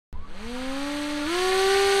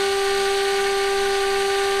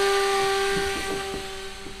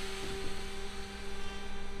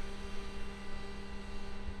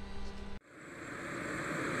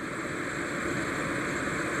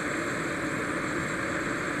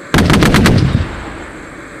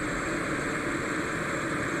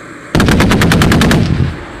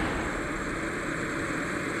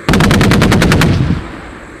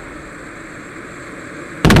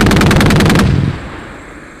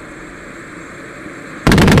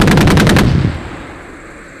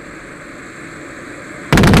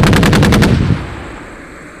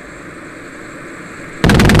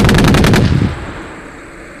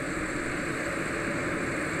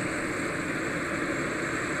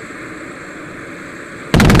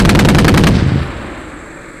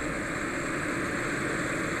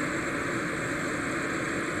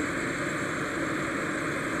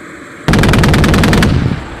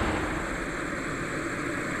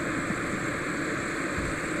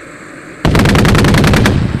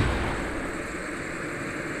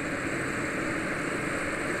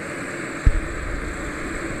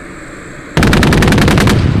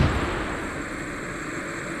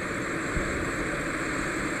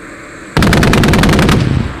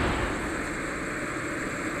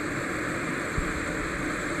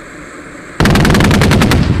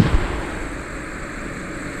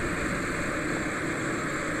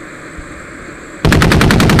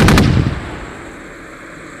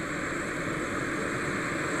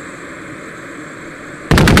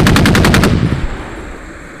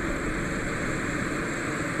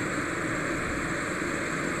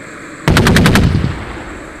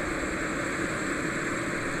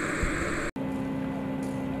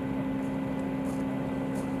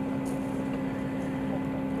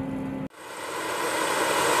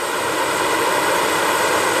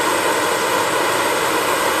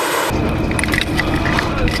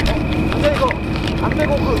안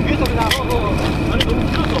빼고 그 위에서 그냥. 아니 너무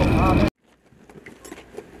길었어. 아, 네.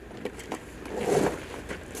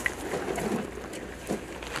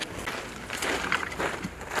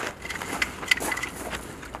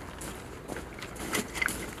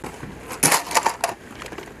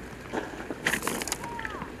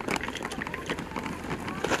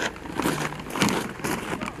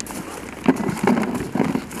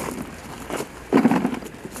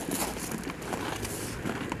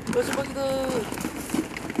 마지막이다.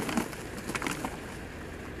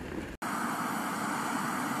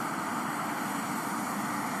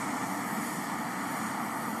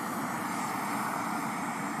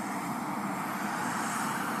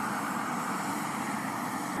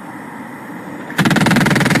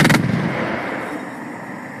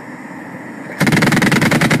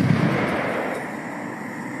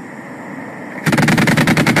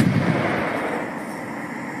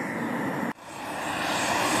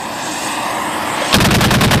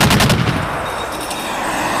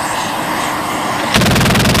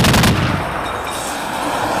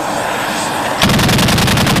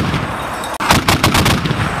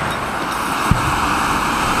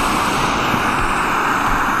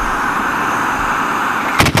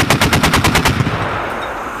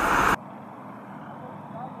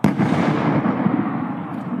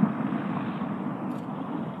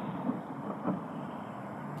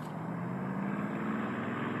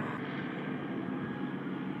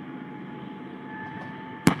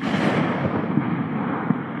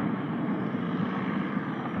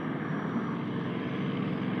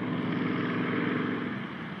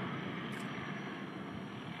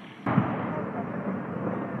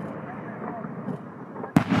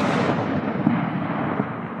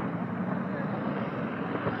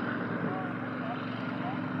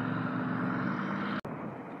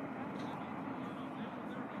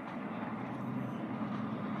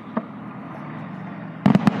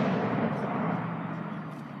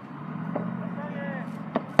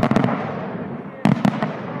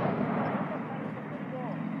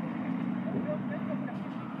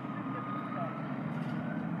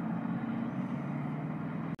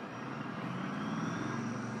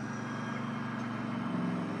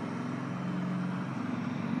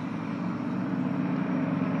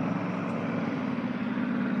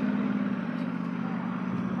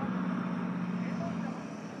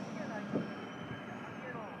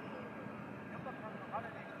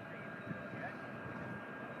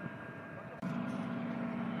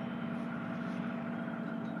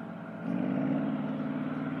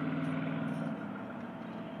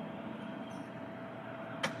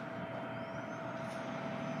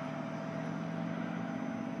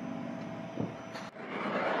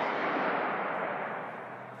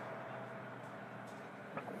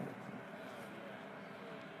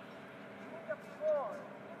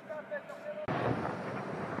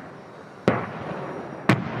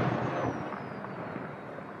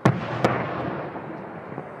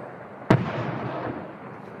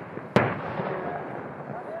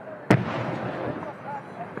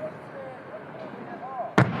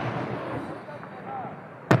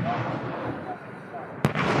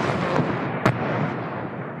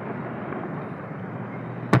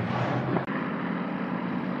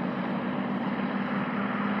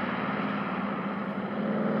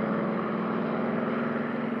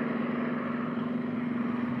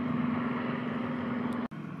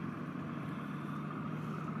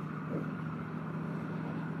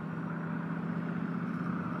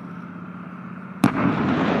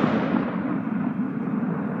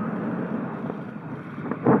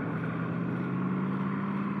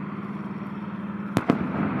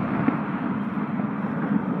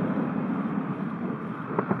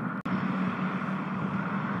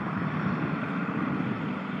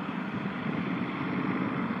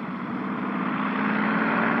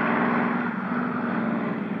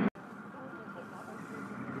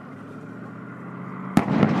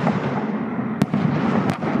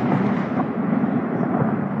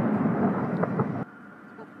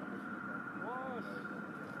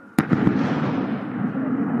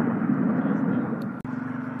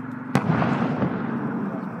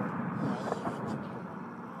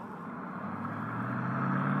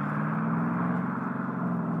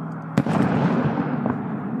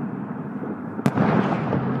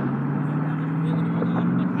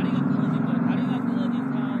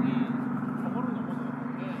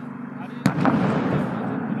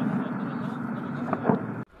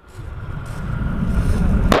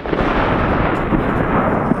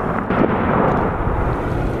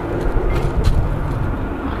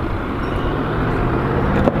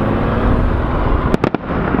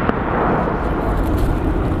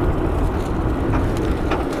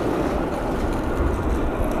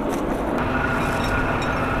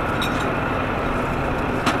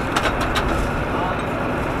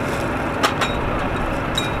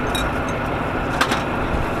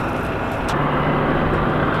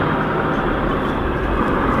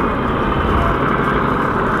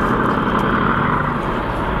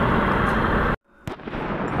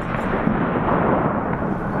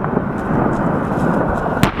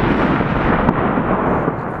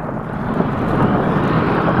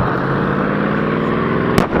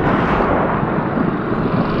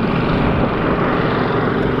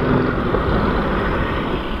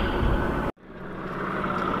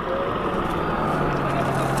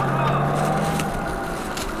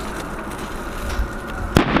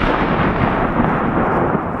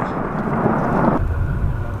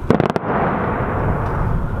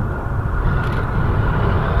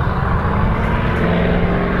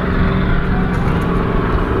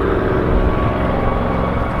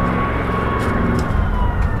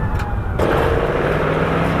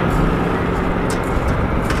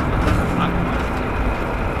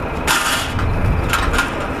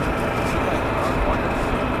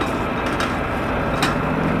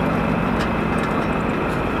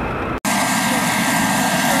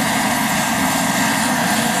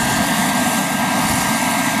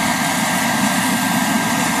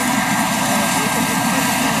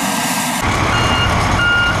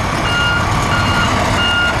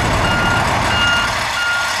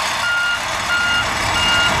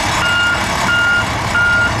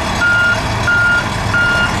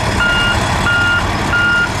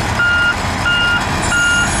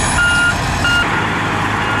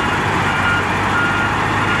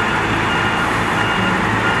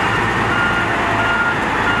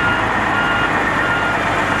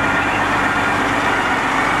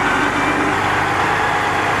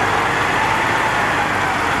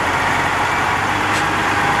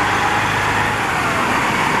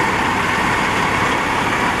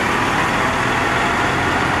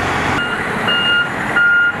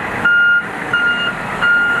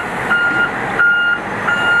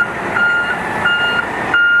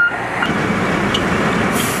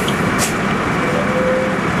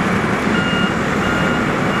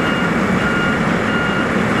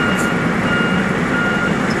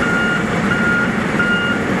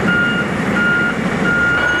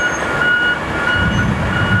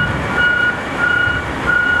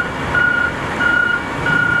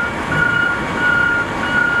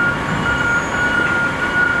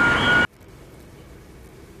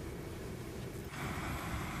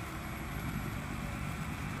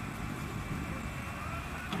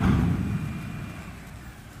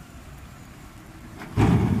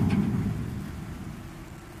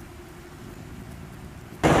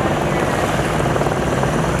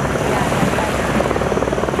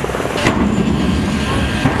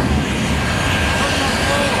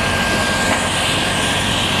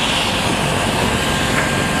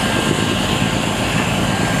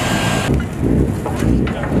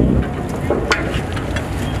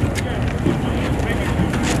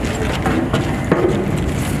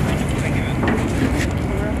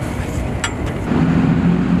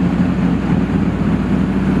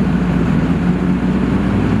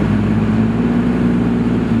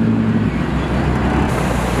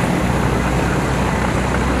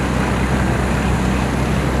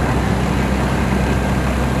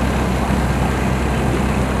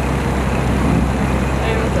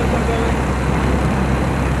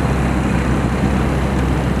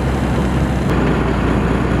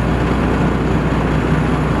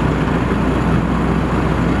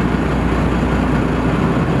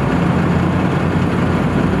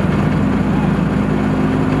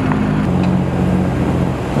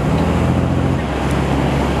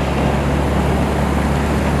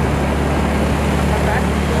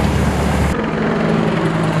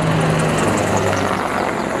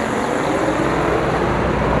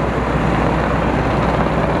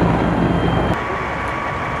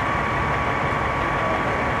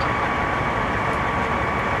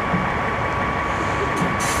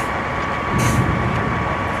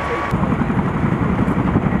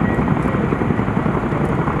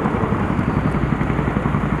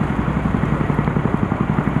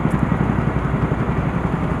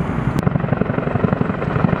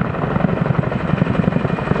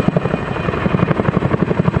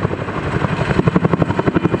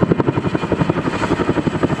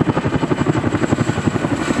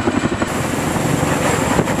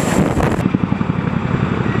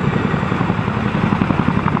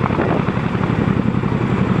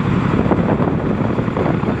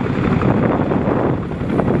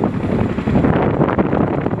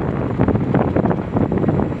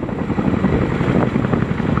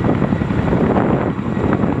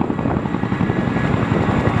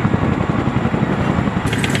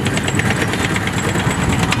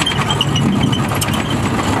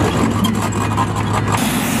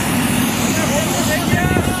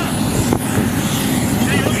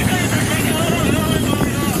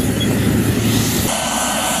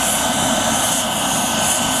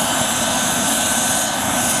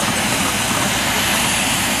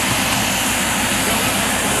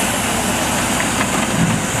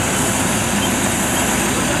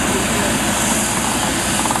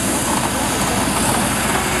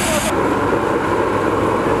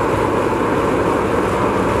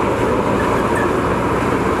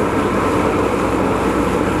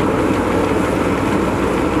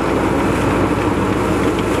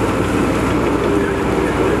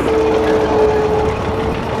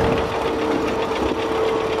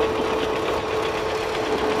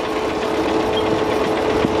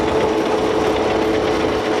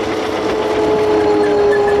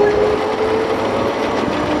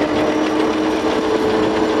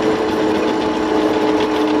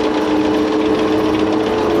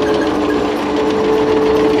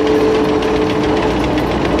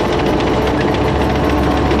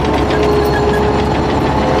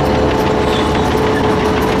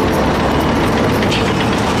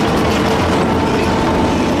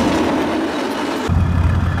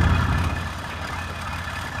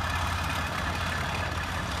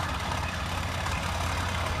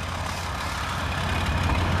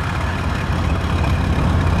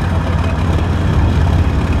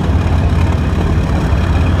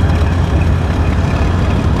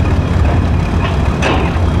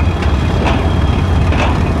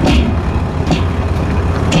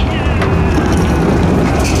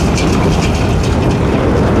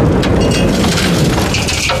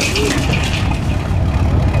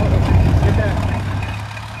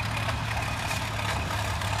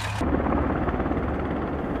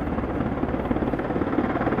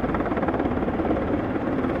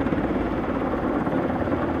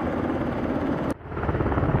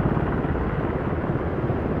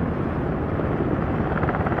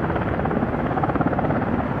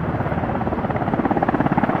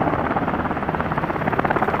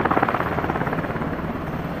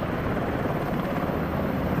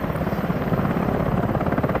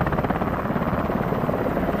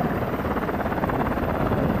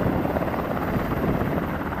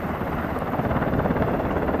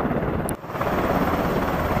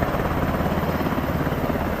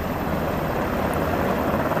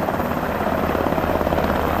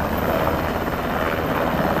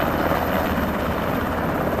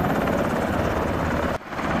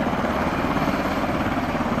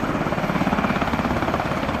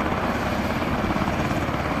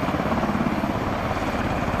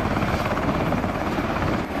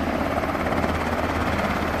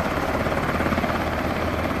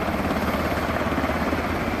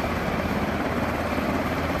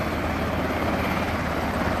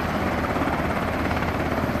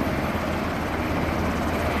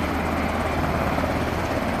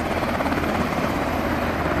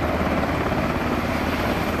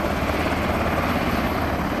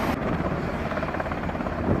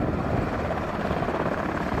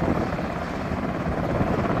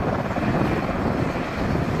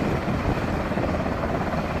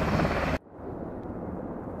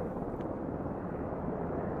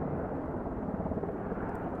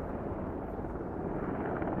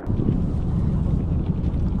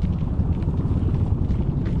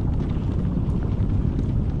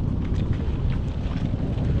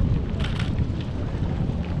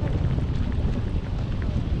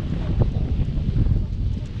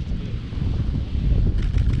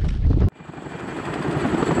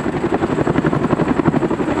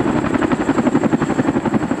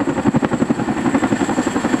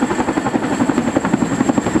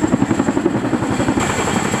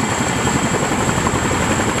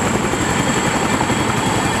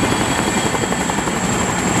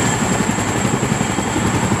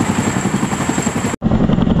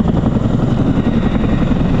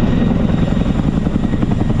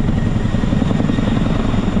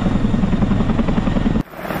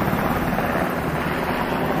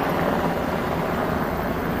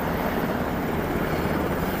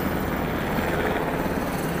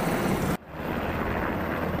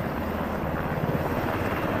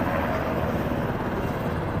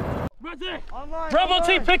 Ready. Bravo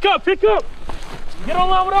team, pick up, pick up. Get on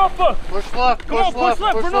line with Alpha. Push left, Come on, push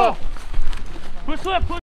left, Bruno. left. Push left,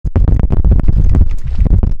 push.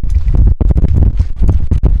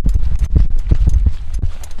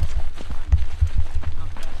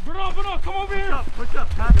 Bruno, come over here. Push up,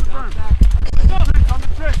 pass the berm. Push up, on the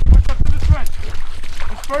trench. Push up to the trench.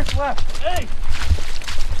 Push first left. Hey.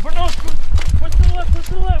 Bruno, push to the left, push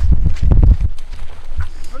to the left.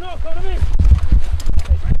 Bruno, come to me.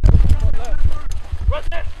 Right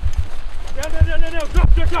there. Down.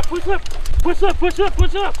 Drop. Push left. Push left. Right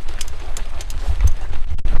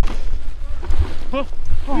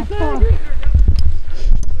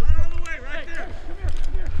on the way, right there. Come here.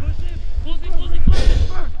 Push it.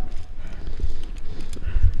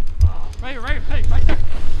 Right there.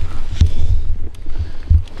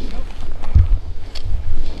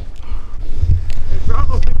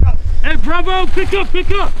 Hey, Bravo, pick up. Pick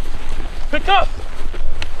up.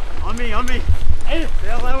 On me. Hey, Stay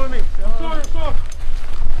out loud with me. I'm sorry.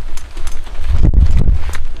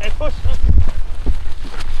 Hey, push. Push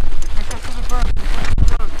up to the berm.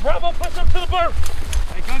 Bravo, push up to the berm.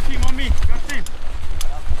 Hey, gun team on me. Gun team.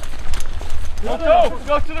 Go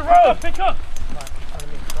to the road. Pick up.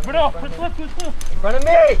 Bruno, push left. In front of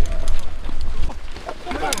me!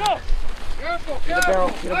 Go. Get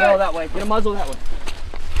a barrel that way. Get a muzzle that way.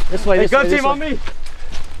 This way, Hey, this gun way, team this on way. me.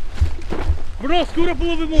 Bruno, scoot up a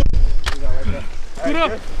little bit more. Scoot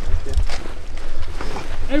up.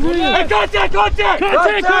 Hey, Bruno. Hey, contact!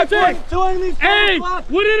 Two enemies. Hey,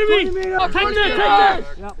 what enemy? Take that.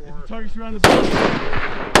 Yep. Target's around the building.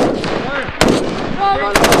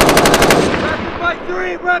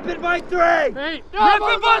 Rapid by three! Hey,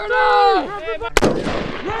 rapid by three.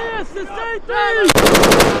 Yes, the same thing.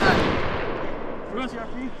 Rush your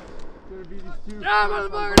feet. Gonna be these two.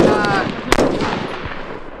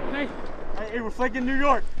 Hey, Hey, we're flanking New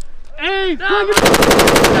York. Hey, Ryan,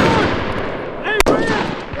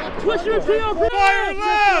 twist your TRP! Fire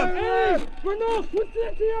left! Hey, Bruno, twist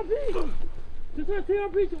that TRP! Twist that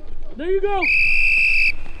TRP! There you go!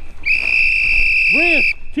 Rance,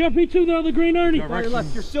 TRP2, the other green Ernie. Fire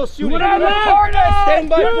left, you're still shooting. What up, Stand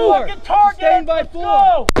by four. Stand by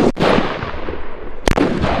four.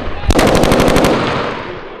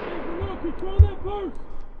 Control that burst!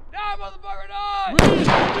 Yeah, motherfucker, die!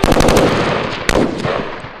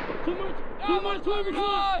 Too much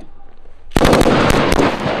overtime!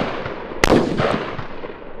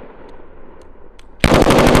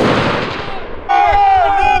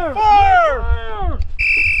 Fire!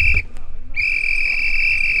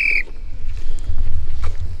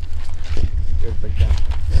 Good, big down.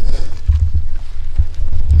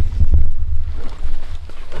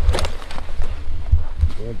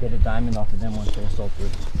 We'll get a diamond off of them once they assault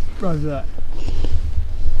through. Roger that.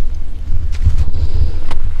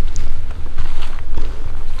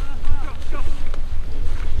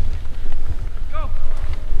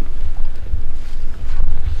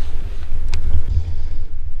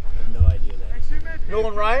 No idea that.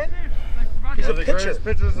 Nolan Ryan? He's a pitcher.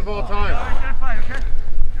 Pitchers of all time.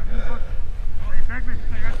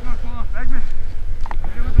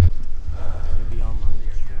 It'll be online.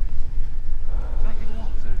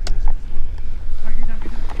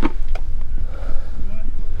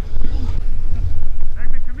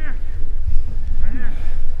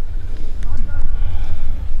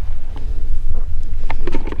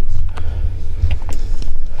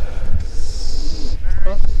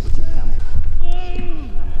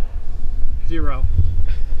 Zero.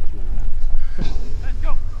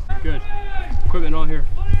 Good. Equipment all here.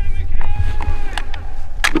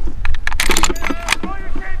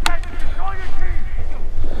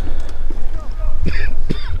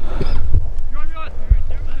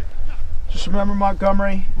 Just remember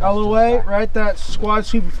Montgomery, LOA, right? That squad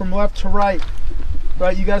sweeping from left to right.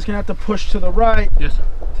 Right, you guys gonna have to push to the right Yes.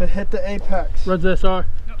 to hit the apex. Red's SR.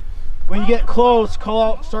 When you get close,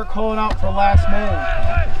 start calling out for last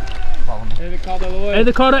man. Hey, they called LOA. Hey,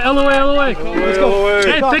 they called it LOA. Let's go.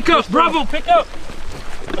 Hey, pick up, Bravo, pick up.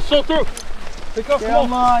 Assault through. Pick up, Stay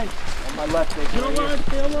come on. online. On my left, they Stay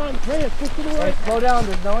online. Hey, push to the Hey, right. slow down,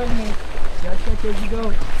 there's no enemies. Guys, check as you go.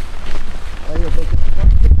 Right here,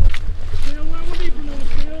 Stay online with me, Bruno.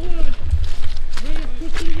 Stay online. Hey,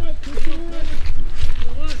 push to the right, push to the right.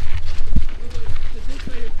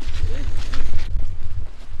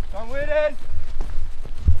 Come with it.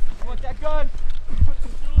 You want that gun?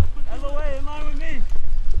 LOA in line with me.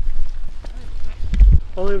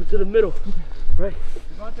 All the way to the middle. Right.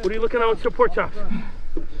 What are you looking at with your pork chop?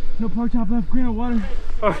 No pork chop left, green or water.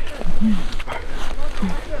 All right.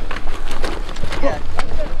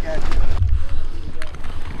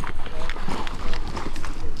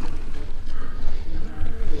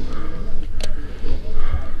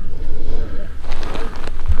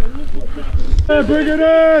 Bring it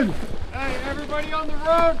in! Hey, everybody on the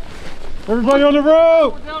road! Everybody on the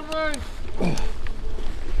road! Down road!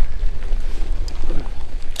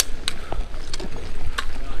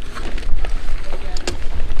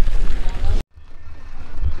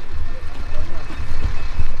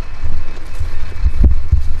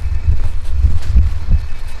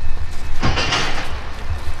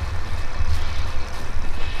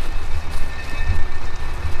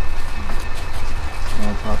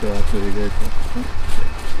 On top of that's really good.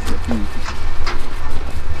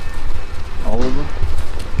 All of them?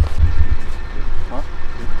 Huh?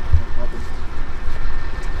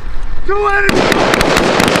 Do it!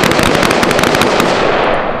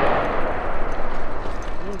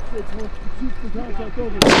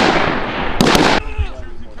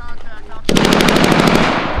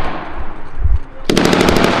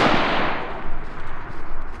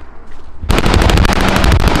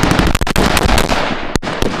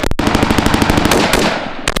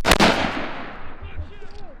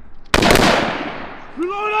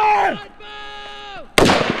 Reloading!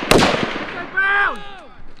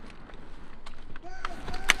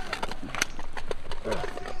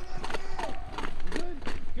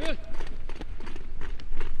 Good.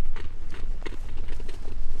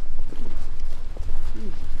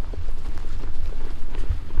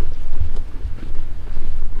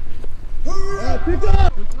 Pick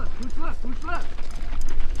up! Push left.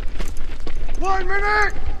 1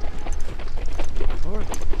 minute!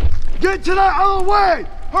 Get to that other way!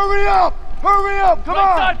 Hurry up! Hurry up! Come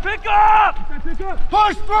on! Side, pick up! Pick up!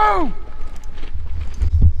 Push through!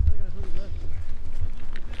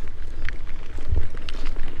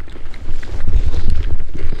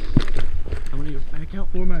 How many back out?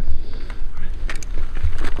 4 minutes.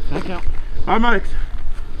 Back out. All right, Mike.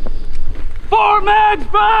 4 mags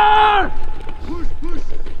burn! Push!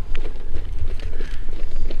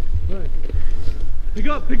 Pick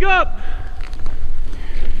up, pick up!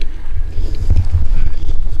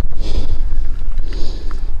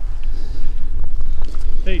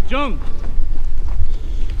 Hey, Jung!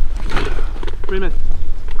 3 minutes.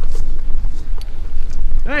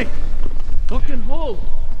 Hey! Fucking hold!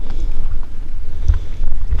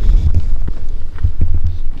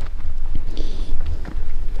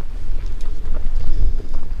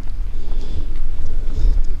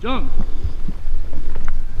 Jung!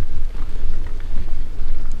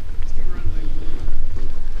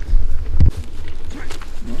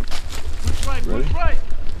 Push right, push right!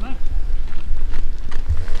 Left.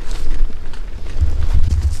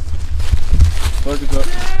 Focus up.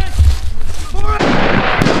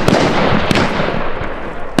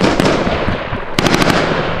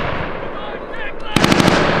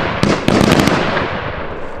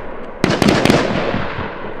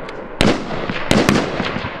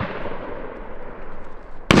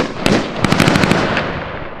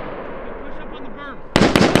 Push up on the berm.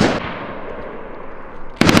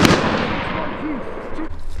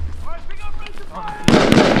 Alright, pick up, raise the fire!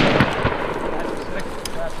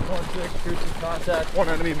 Contact. One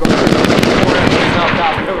enemy burn. One enemy south.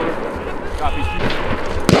 Copy. Over. Copy.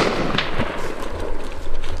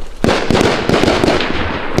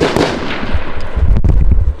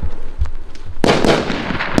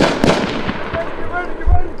 Get ready!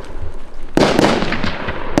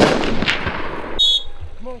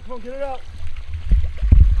 Come on, get it out!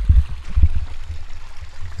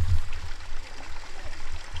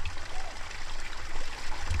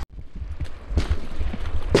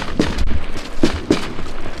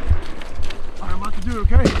 I'm about to do it,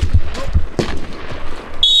 okay?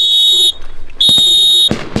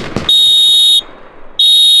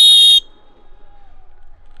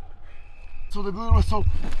 So the glue whistle.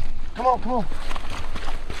 Come on. Come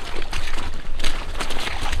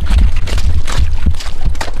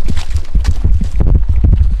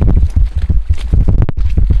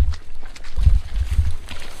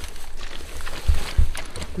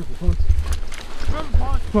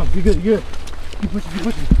on, you're good. Keep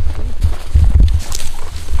pushing.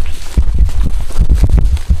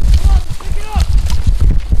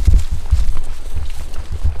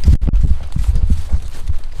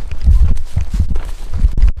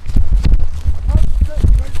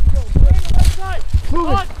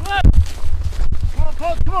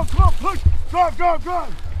 Come on, push! Drive!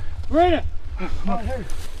 Raina! Hey,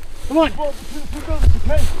 Come on! two buildings,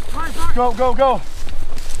 okay? Go!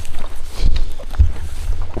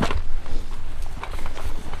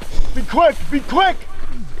 Be quick! Pick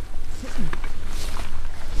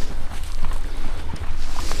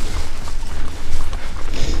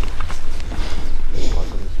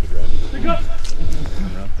up!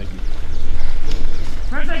 Thank you.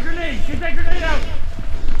 Grab that grenade! Get that grenade out!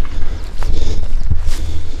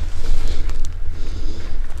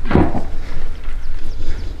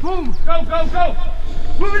 Go, go!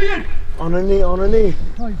 Move it in! On a knee, on a knee.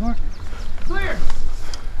 Clear!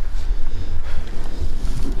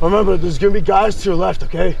 Remember, there's gonna be guys to your left,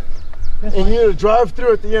 okay? And you need to drive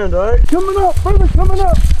through at the end, all right? Coming up, brother, coming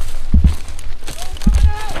up.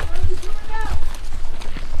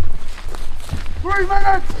 3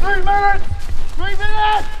 minutes, 3 minutes, 3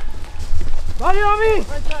 minutes. Body on me.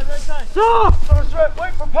 Right side, right side. Stop. First right,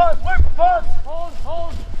 wait for punch, wait for punch. Hold,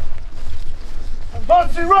 hold.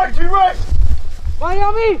 Punch to your right, to your right. Body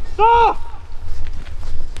on me. Stop.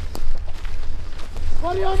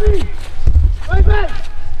 Body on me. Right back.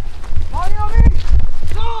 Body on me.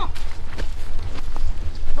 Stop.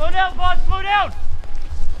 Slow down, bud, slow down.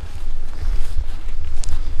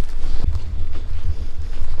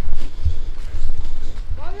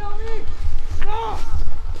 Body on me. Stop.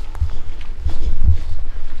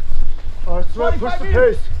 All right, Sweat, push the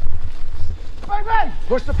pace. Bang, bang.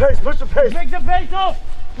 Push the pace, push the pace. Make the pace up.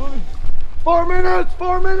 4 minutes,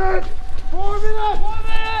 4 minutes. 4 minutes. 4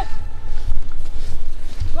 minutes.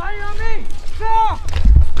 Body on me. Stop.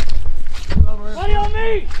 Body on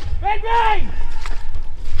me. Bang, bang.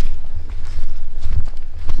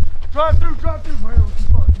 Drive through, Mario.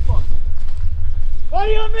 Keep on, keep on.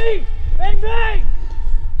 Body on me. Bang, bang.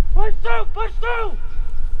 Push through, push through.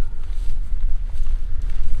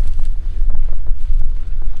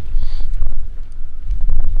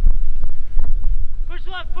 Push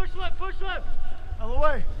left, push left, push left. Out of the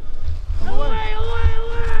way. Away, away,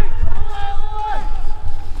 away.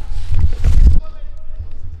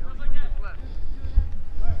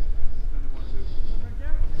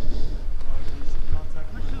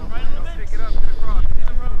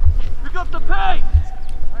 Pick up the pace!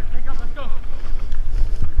 Alright, pick up, let's go.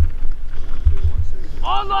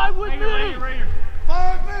 Online with me! Right here.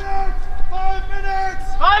 5 minutes, 5 minutes.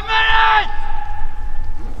 5 minutes!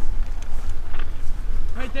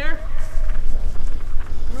 Right there?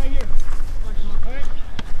 Right here. Alright.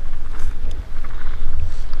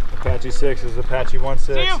 Apache 6 is Apache 1-6.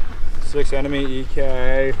 See you. 6 enemy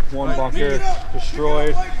EKA, 1 bunker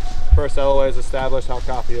destroyed. First LOA is established. How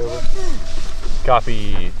copy over?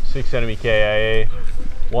 Copy 6 enemy KIA,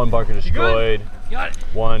 1 bunker destroyed, Got it.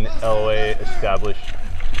 1 LOA established.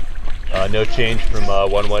 No change from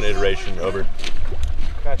 1-1 iteration, over.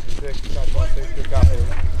 Apache 6, Apache 1-6, good copy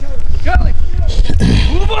over. Kelly!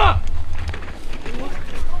 Move up!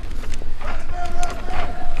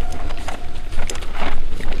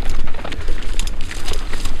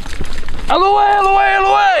 LOA, LOA,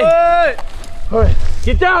 LOA! All right.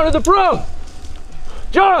 Get down to the pro!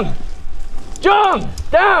 Jump! Jump!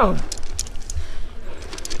 Down!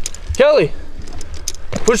 Kelly!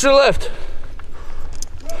 Push to the left.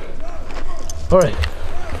 All right.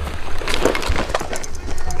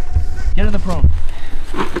 Get in the prone.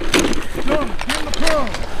 Jump, get in the pro.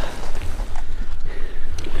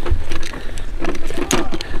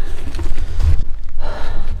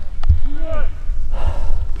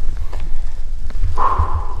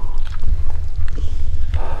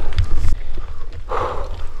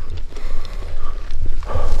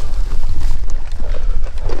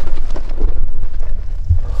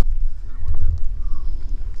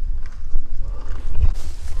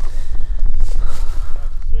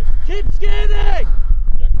 Keep scanning!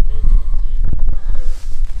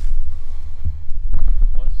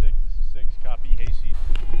 1-6, this is 6, copy, Hasty.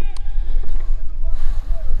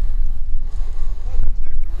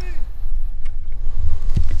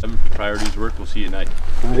 Priorities work, we'll see you at night.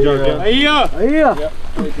 Hiya!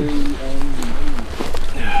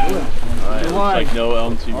 Alright, looks like no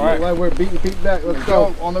LM2. All right, we're beating feet back. Let's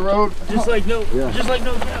go. On the road. Just like no doubt.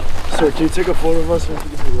 Sir, can you take a photo of us once we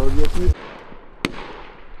get to the road real quick?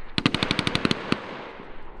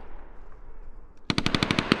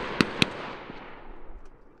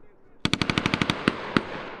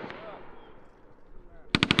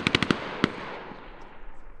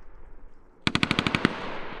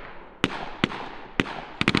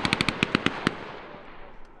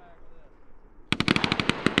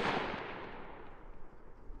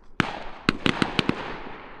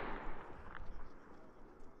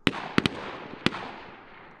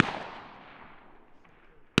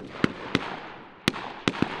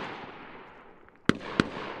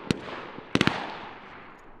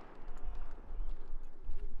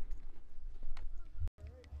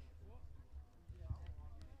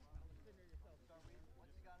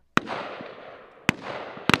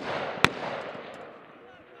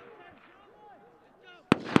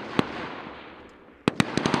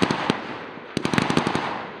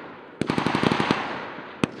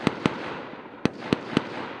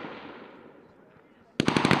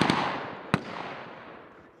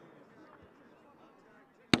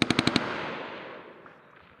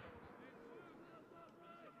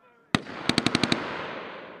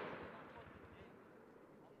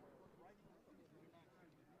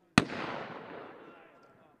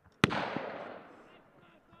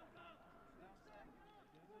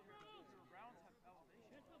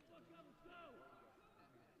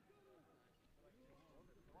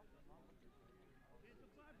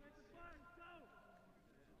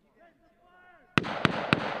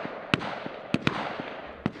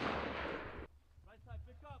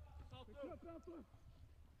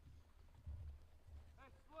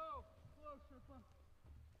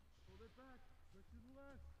 back. Switch to the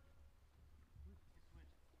left.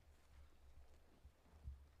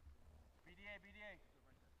 BDA, BDA.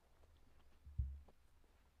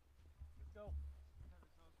 Let's go.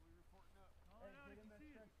 Hey, get in that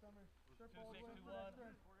stretch, Summer. Strip all the way 2-6, to that 2-1.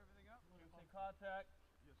 stretch. In contact.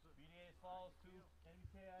 BDA follows to enemy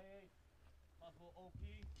KIA. Possible OP.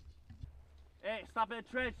 Hey, stop at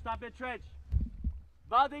trench, stop at trench.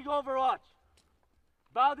 Bounding overwatch.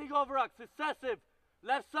 Bounding overwatch, successive.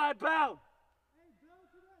 Left side bound.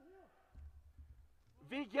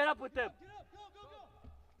 V, get up with them. Get up, go, go, go.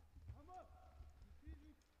 I'm up. It's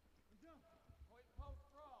easy. And jump.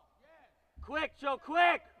 Quick, Joe,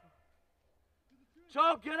 quick.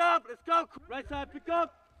 Joe, get up, let's go. Right side, pick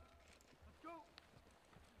up. Let's go.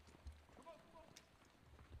 Come on, come on.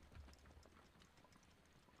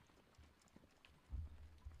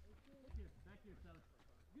 Back here, Sally.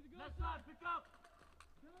 Get the Left side, pick up.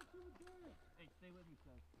 Down to the door. Hey, stay with me,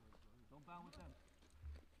 Sally. Don't bound with them.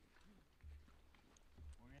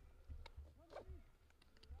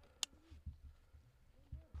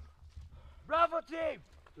 Bravo team!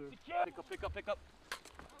 Secure! Pick up, pick up, pick up.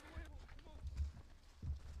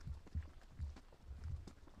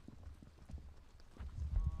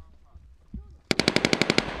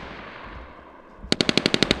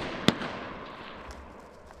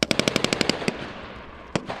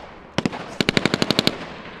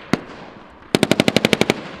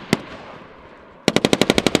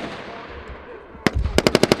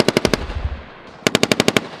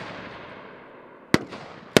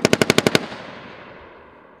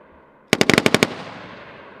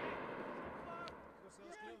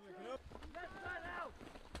 Left side out!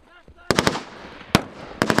 Left side out!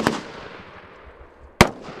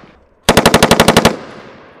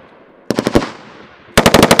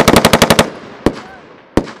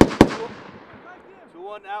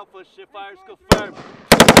 2-1 Alpha, shift fires confirmed.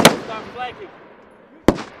 Start flanking.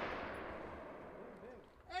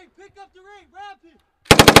 Hey, pick up the ring, rapid.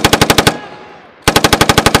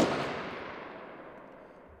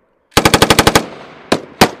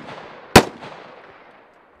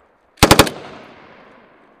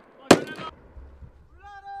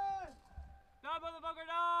 Die, motherfucker,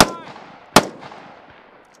 die!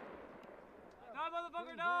 Die,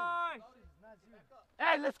 motherfucker, die!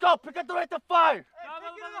 Hey, let's go! Pick up the rate to fire! Die,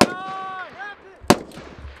 motherfucker, die!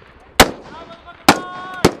 Die, motherfucker,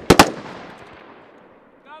 die!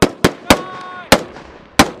 Die, motherfucker, die!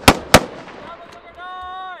 Die, motherfucker,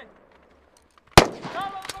 die! Die,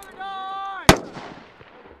 motherfucker, die!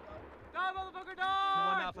 Die, motherfucker, die!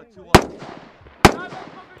 2-1 Alpha, 2-1. Die,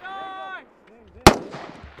 motherfucker, die!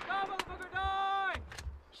 Die, motherfucker, die!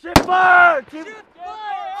 Shift fire! Team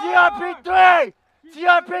TRP3!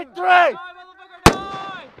 TRP3! Die, motherfucker,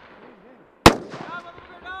 die! Die,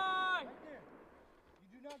 motherfucker, die!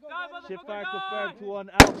 Shift fire confirmed, 2-1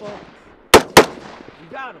 Alpha. You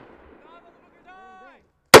got him. Die, motherfucker, die!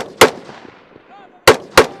 Die, motherfucker,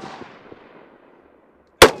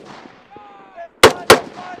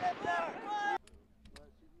 die!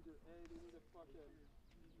 Right, so either A, they need to fucking,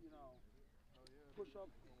 you know, push up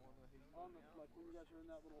on the, like when you guys are in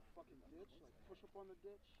that little fucking ditch, like push up on the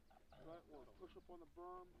ditch, right, or push up on the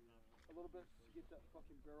berm a little bit to get that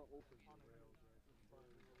fucking barrel open. You know what I'm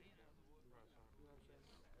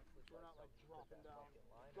saying? So we're not like dropping down,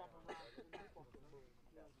 dropping around in the fucking boom.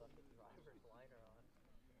 You know what I'm saying?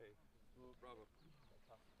 Hey, Bravo.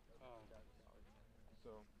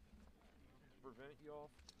 So, to prevent y'all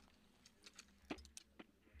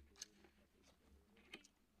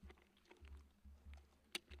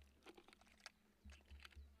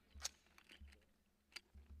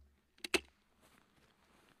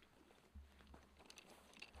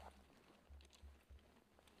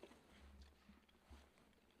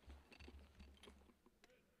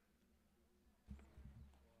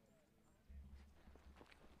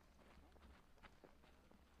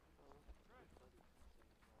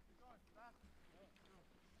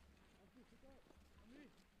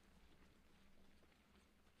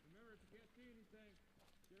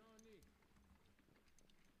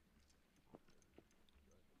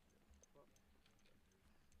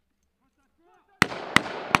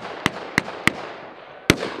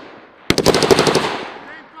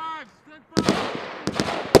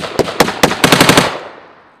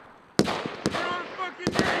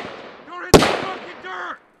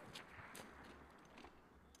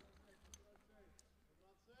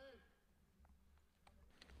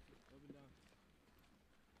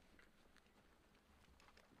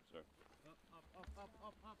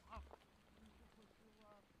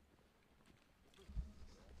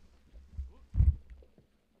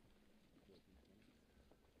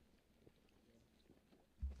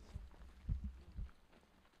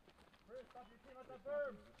Stop your team at the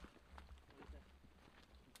berm.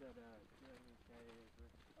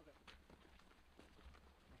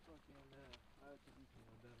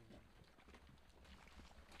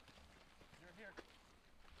 Here, here.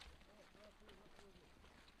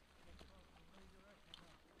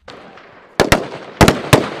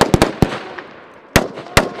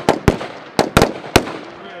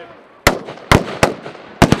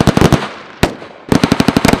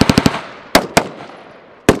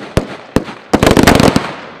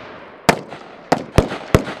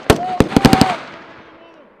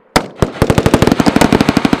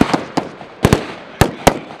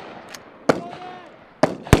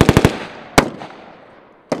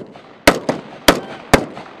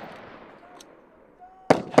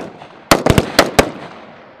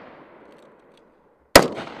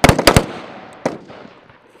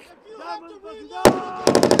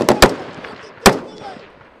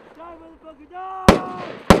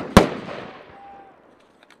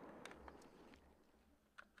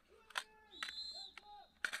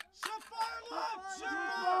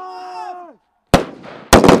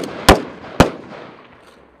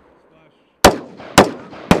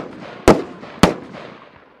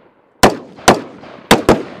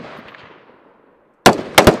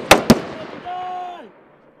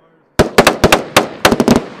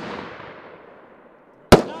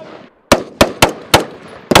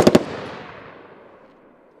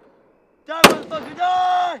 Die, motherfucker,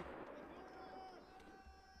 die!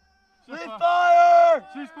 Cease fire!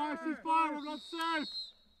 Cease fire, we're not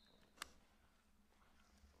safe!